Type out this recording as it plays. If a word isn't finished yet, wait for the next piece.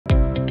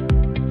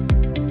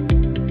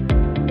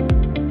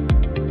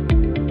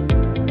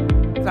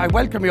I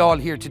welcome you all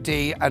here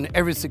today, and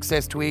every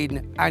success to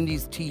Aidan and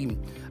his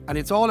team. And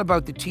it's all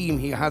about the team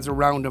he has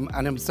around him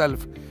and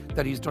himself,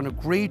 that he's done a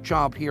great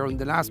job here in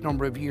the last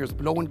number of years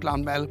below in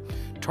Clonmel,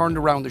 turned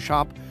around the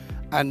shop.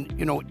 And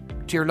you know,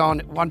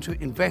 Tirlán want to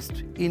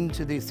invest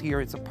into this here.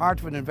 It's a part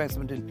of an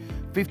investment in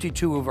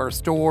 52 of our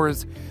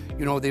stores.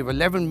 You know, they have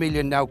 11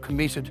 million now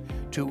committed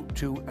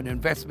to an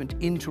investment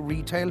into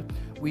retail.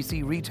 We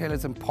see retail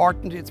as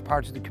important, it's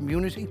part of the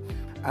community,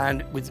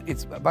 and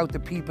it's about the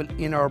people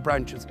in our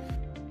branches.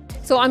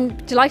 So I'm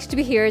delighted to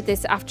be here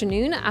this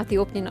afternoon at the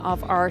opening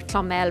of our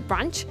Clonmel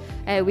branch.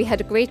 We had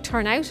a great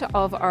turnout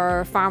of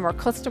our farmer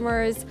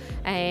customers,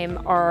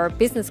 our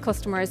business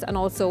customers, and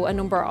also a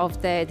number of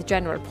the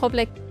general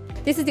public.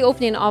 This is the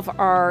opening of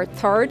our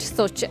third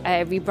such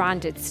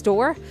rebranded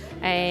store,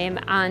 and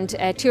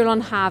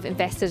Tirlán have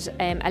invested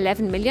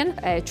 11 million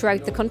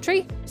throughout the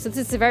country. So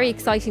this is a very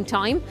exciting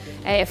time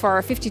for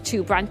our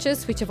 52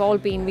 branches, which have all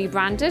been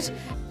rebranded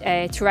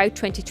throughout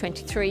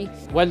 2023.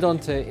 Well done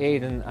to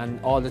Aidan and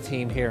all the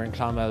team here in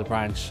Clonmel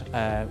branch.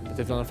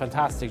 They've done a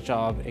fantastic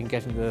job in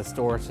getting the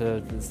store to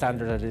the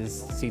standard that it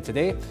is see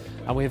today.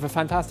 And we have a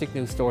fantastic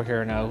new store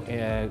here now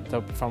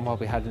from what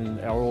we had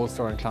in our old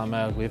store in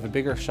Clonmel. We have a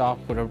bigger shop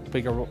with a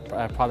bigger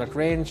product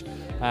range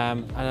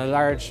and a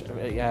large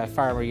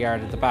farmer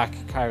yard at the back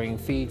carrying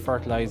feed,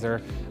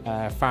 fertiliser,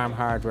 farm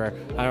hardware,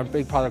 and a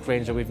big product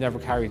range that we've never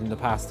carried in the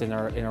past in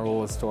our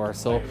old store.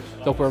 So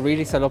look, we're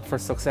really set up for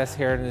success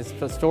here in this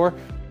store.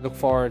 Look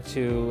forward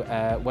to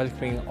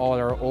welcoming all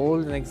our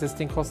old and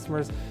existing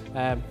customers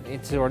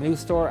into our new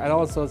store, and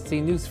also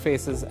seeing new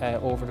faces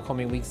over the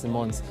coming weeks and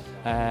months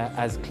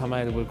as Clonmel,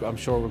 I'm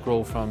sure, will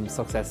grow from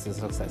success to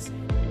success.